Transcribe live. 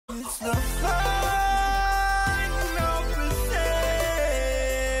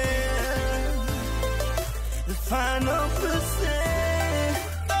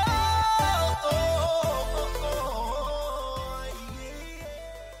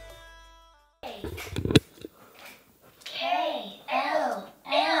K-L-M-N-O-P-Q-R-S.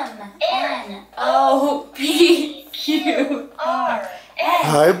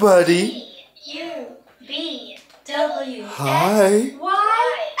 Hi, buddy. U-B-W. Hi.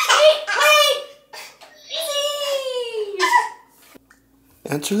 Y. Wait.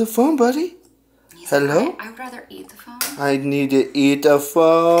 Answer the phone, buddy. Hello? I would rather eat the phone. I need to eat the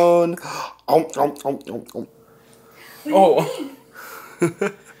phone. Oh.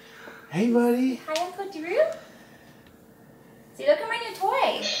 Hey, buddy. Hi, Uncle Drew. See, look at my new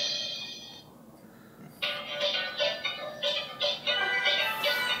toy.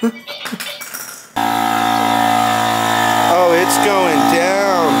 Oh, it's going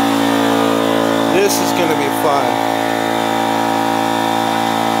down. This is going to be fun.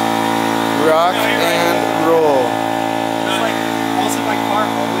 Rock and roll. Also, my car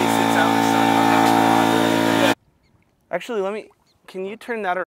always sits out in the sun. Actually, can you turn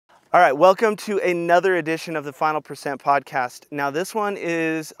that around? All right, welcome to another edition of the Final Percent podcast. Now, this one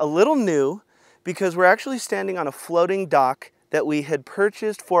is a little new because we're actually standing on a floating dock that we had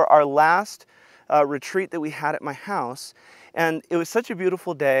purchased for our last retreat that we had at my house. And it was such a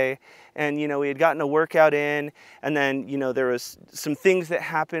beautiful day, and we had gotten a workout in, and then there was some things that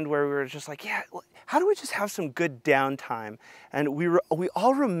happened where we were just like, yeah, how do we just have some good downtime? And we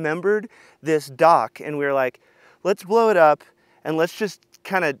all remembered this dock, and we were like, let's blow it up and let's just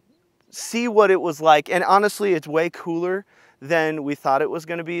kind of see what it was like. And honestly, it's way cooler than we thought it was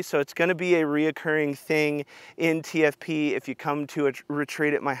going to be. So it's going to be a reoccurring thing in TFP if you come to a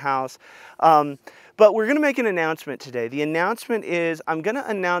retreat at my house. But we're going to make an announcement today. The announcement is I'm going to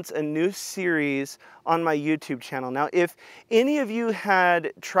announce a new series on my YouTube channel. Now, if any of you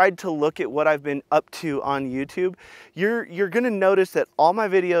had tried to look at what I've been up to on YouTube, you're going to notice that all my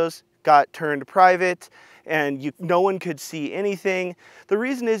videos got turned private and no one could see anything. The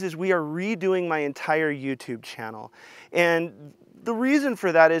reason is we are redoing my entire YouTube channel. And the reason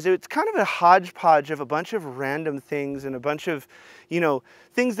for that is it's kind of a hodgepodge of a bunch of random things and a bunch of,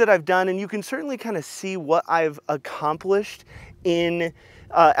 things that I've done. And you can certainly kind of see what I've accomplished in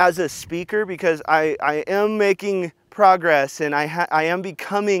as a speaker, because I am making progress, and I am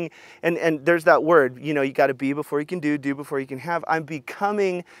becoming, and there's that word, you got to be before you can do before you can have. I'm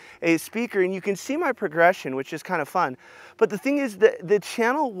becoming a speaker, and you can see my progression, which is kind of fun. But the thing is that the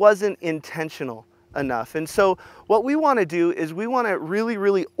channel wasn't intentional enough. And so what we want to do is we want to really,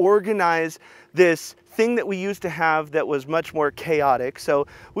 really organize this thing that we used to have that was much more chaotic. So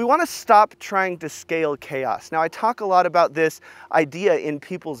we want to stop trying to scale chaos. Now, I talk a lot about this idea in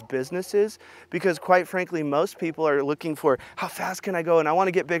people's businesses because, quite frankly, most people are looking for how fast can I go, and I want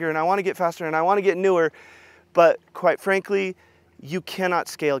to get bigger, and I want to get faster, and I want to get newer. But quite frankly, you cannot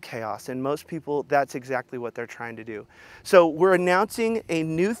scale chaos, and most people, that's exactly what they're trying to do. So we're announcing a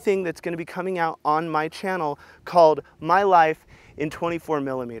new thing that's going to be coming out on my channel called My Life in 24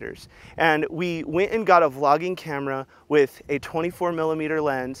 millimeters. And we went and got a vlogging camera with a 24 millimeter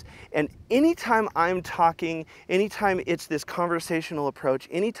lens, and anytime I'm talking, anytime it's this conversational approach,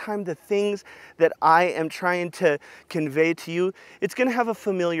 anytime the things that I am trying to convey to you, it's going to have a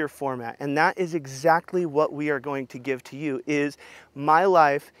familiar format. And that is exactly what we are going to give to you, is my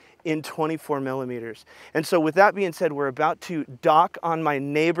life in 24 millimeters. And so with that being said, we're about to dock on my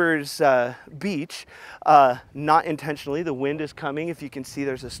neighbor's beach, not intentionally. The wind is coming. If you can see,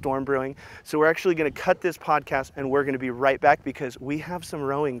 there's a storm brewing. So we're actually going to cut this podcast, and we're going to be right back because we have some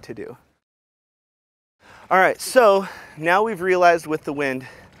rowing to do. All right, so now we've realized with the wind,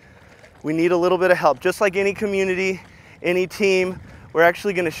 we need a little bit of help. Just like any community, any team, we're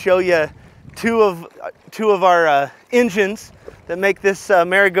actually going to show you two of our engines that make this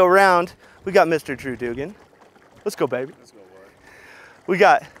merry-go-round. We got Mr. Drew Dugan. Let's go, baby. Let's go, boy. We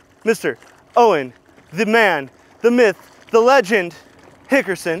got Mr. Owen, the man, the myth, the legend,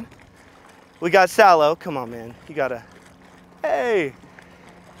 Hickerson. We got Sallow. Come on, man. You gotta, hey.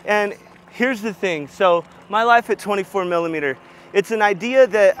 And here's the thing. So my life at 24 millimeter, it's an idea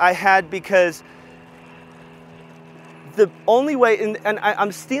that I had because the only way, and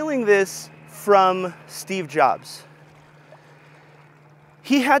I'm stealing this from Steve Jobs.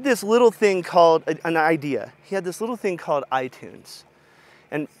 He had this little thing called an idea. He had this little thing called iTunes.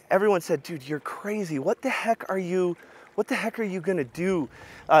 And everyone said, dude, you're crazy. What the heck are you gonna do?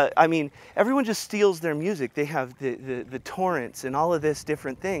 I mean, everyone just steals their music. They have the torrents and all of this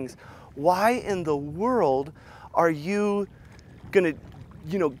different things. Why in the world are you gonna,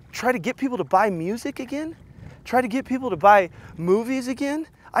 try to get people to buy music again? Try to get people to buy movies again?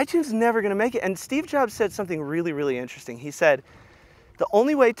 iTunes is never gonna make it. And Steve Jobs said something really, really interesting. He said, the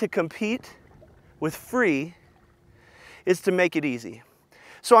only way to compete with free is to make it easy.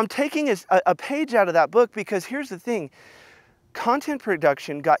 So I'm taking a page out of that book because here's the thing. Content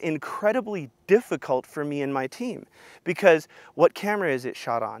production got incredibly difficult for me and my team because what camera is it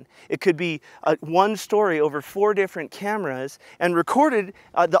shot on? It could be one story over 4 different cameras and recorded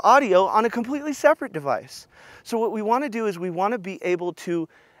the audio on a completely separate device. So what we want to do is we want to be able to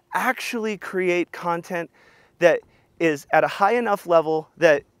actually create content that is at a high enough level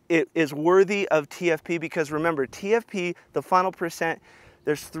that it is worthy of TFP, because remember, TFP, the final percent,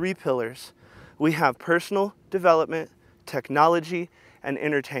 there's 3 pillars. We have personal development, technology, and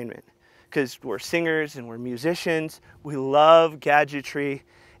entertainment, because we're singers and we're musicians. We love gadgetry,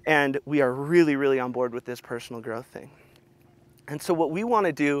 and we are really, really on board with this personal growth thing. And so what we want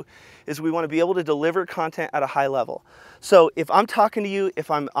to do is we want to be able to deliver content at a high level. So if I'm talking to you, if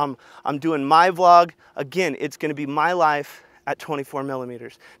I'm doing my vlog, again, it's going to be my life at 24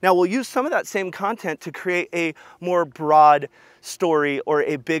 millimeters. Now we'll use some of that same content to create a more broad story or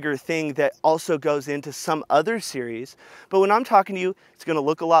a bigger thing that also goes into some other series. But when I'm talking to you, it's going to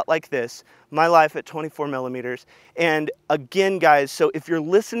look a lot like this, my life at 24 millimeters. And again, guys, so if you're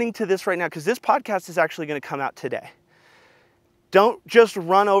listening to this right now, because this podcast is actually going to come out today, don't just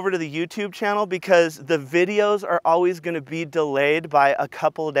run over to the YouTube channel, because the videos are always going to be delayed by a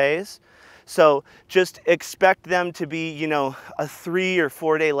couple of days. So just expect them to be, you know, a 3 or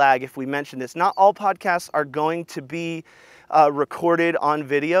 4 day lag if we mention this. Not all podcasts are going to be recorded on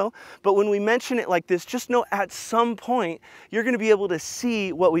video, but when we mention it like this, just know at some point you're going to be able to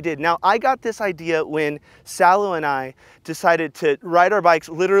see what we did. Now, I got this idea when Salo and I decided to ride our bikes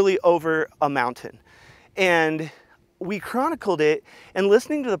literally over a mountain. And we chronicled it and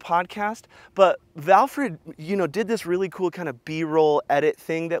listening to the podcast, but Valfred, you know, did this really cool kind of B-roll edit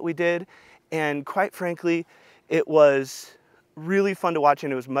thing that we did. And quite frankly, it was really fun to watch,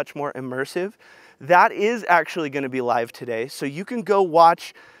 and it was much more immersive. That is actually going to be live today. So you can go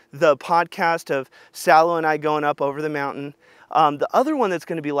watch the podcast of Salo and I going up over the mountain. The other one that's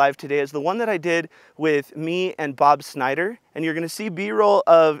going to be live today is the one that I did with me and Bob Snyder. And you're going to see B-roll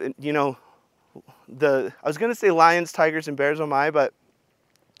of, you know, I was going to say lions, tigers, and bears, oh my, but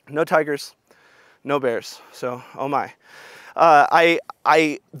no tigers, no bears, so oh my.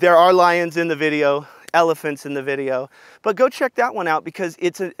 There are lions in the video, elephants in the video, but go check that one out, because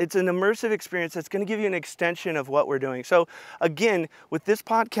it's an immersive experience that's going to give you an extension of what we're doing. So again, with this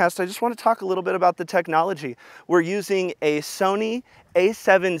podcast, I just want to talk a little bit about the technology. We're using a Sony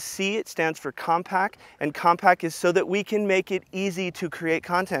A7C, it stands for compact, and compact is so that we can make it easy to create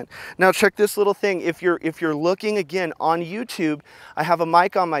content. Now check this little thing. If you're looking again on YouTube, I have a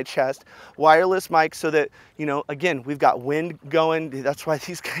mic on my chest, wireless mic, so that, you know, again, we've got wind going. That's why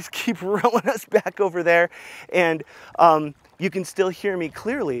these guys keep rolling us back over there, and you can still hear me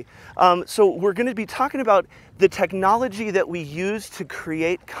clearly. So we're going to be talking about the technology that we use to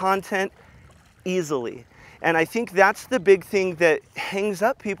create content easily. And I think that's the big thing that hangs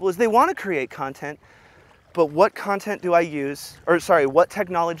up people, is they want to create content, but what content do I use? Or sorry, what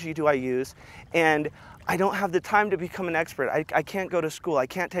technology do I use? And I don't have the time to become an expert. I can't go to school. I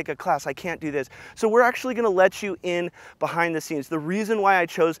can't take a class. I can't do this. So we're actually going to let you in behind the scenes. The reason why I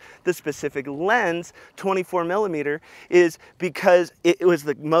chose the specific lens, 24 millimeter, is because it was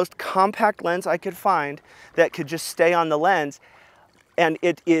the most compact lens I could find that could just stay on the lens. And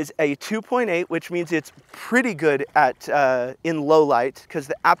it is a 2.8, which means it's pretty good at in low light, because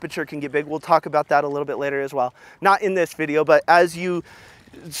the aperture can get big. We'll talk about that a little bit later as well. Not in this video, but as you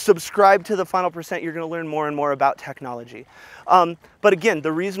subscribe to the Final Percent, you're going to learn more and more about technology. But again,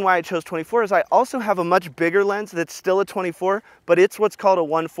 the reason why I chose 24 is I also have a much bigger lens that's still a 24, but it's what's called a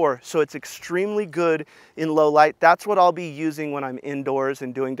 1.4. So it's extremely good in low light. That's what I'll be using when I'm indoors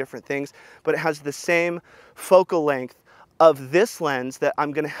and doing different things. But it has the same focal length of this lens that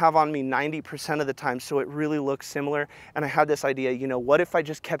I'm going to have on me 90% of the time, so it really looks similar. And I had this idea, you know, what if I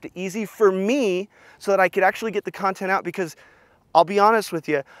just kept it easy for me so that I could actually get the content out? Because I'll be honest with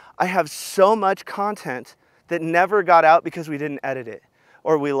you, I have so much content that never got out because we didn't edit it,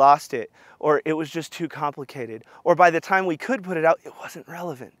 or we lost it, or it was just too complicated, or by the time we could put it out, it wasn't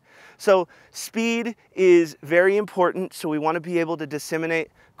relevant. So speed is very important, so we want to be able to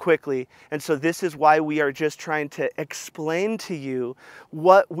disseminate quickly. And so this is why we are just trying to explain to you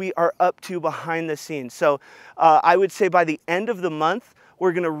what we are up to behind the scenes. So I would say by the end of the month,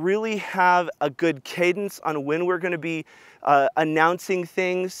 we're going to really have a good cadence on when we're going to be announcing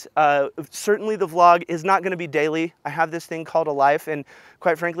things. Certainly the vlog is not going to be daily. I have this thing called a life, and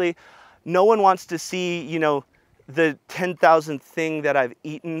quite frankly, no one wants to see, you know, the 10,000th thing that I've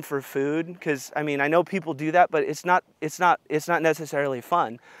eaten for food, because I mean, I know people do that, but it's not necessarily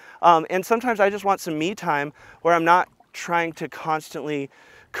fun. And sometimes I just want some me time where I'm not trying to constantly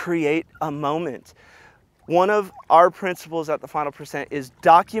create a moment. One of our principles at the Final Percent is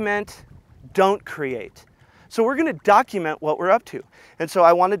document, don't create. So we're gonna document what we're up to. And so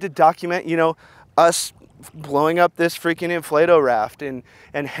I wanted to document, you know, us blowing up this freaking Inflato raft and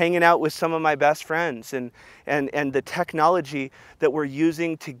hanging out with some of my best friends and the technology that we're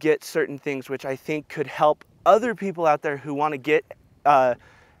using to get certain things, which I think could help other people out there who wanna get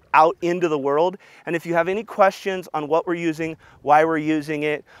out into the world. And if you have any questions on what we're using, why we're using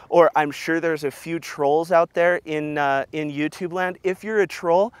it, or I'm sure there's a few trolls out there in YouTube land. If you're a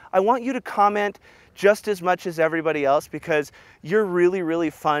troll, I want you to comment just as much as everybody else, because you're really, really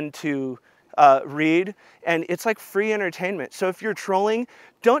fun to read, and it's like free entertainment. So if you're trolling,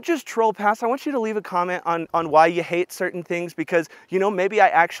 don't just troll past. I want you to leave a comment on why you hate certain things, because, you know, maybe I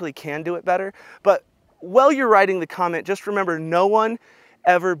actually can do it better. But while you're writing the comment, just remember, no one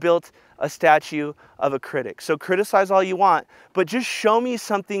ever built a statue of a critic. So criticize all you want, but just show me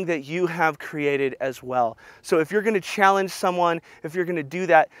something that you have created as well. So if you're gonna challenge someone, if you're gonna do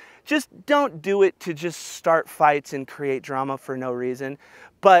that, just don't do it to just start fights and create drama for no reason.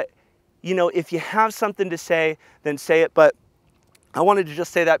 But, you know, if you have something to say, then say it. But I wanted to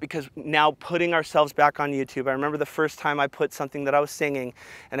just say that because now putting ourselves back on YouTube, I remember the first time I put something that I was singing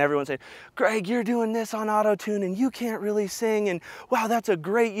and everyone said, Greg, you're doing this on auto-tune and you can't really sing, and wow, that's a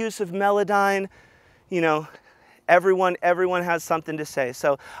great use of Melodyne. You know, everyone has something to say.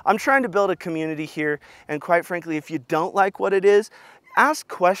 So I'm trying to build a community here, and quite frankly, if you don't like what it is, ask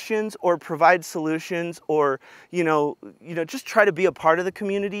questions or provide solutions, or you know, just try to be a part of the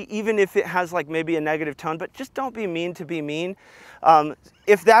community, even if it has like maybe a negative tone, but just don't be mean to be mean.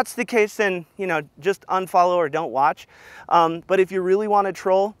 If that's the case, then, you know, just unfollow or don't watch. But if you really want to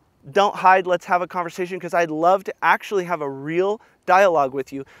troll, don't hide. Let's have a conversation, because I'd love to actually have a real dialogue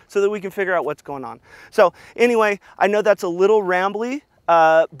with you so that we can figure out what's going on. So anyway, I know that's a little rambly,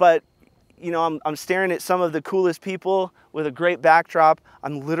 but you know, I'm staring at some of the coolest people with a great backdrop.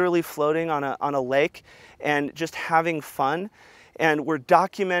 I'm literally floating on a lake and just having fun. And we're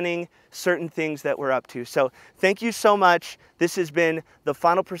documenting certain things that we're up to. So thank you so much. This has been the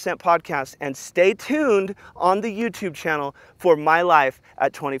Final Percent Podcast, and stay tuned on the YouTube channel for my life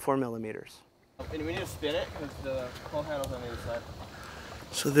at 24 millimeters. And we need to spin it because the pole handle's on the other side.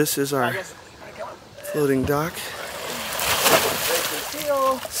 So this is our floating dock.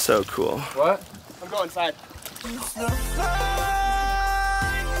 So cool. What? I'm going inside.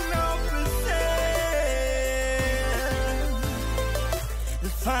 The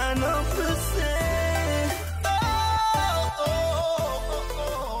final percent.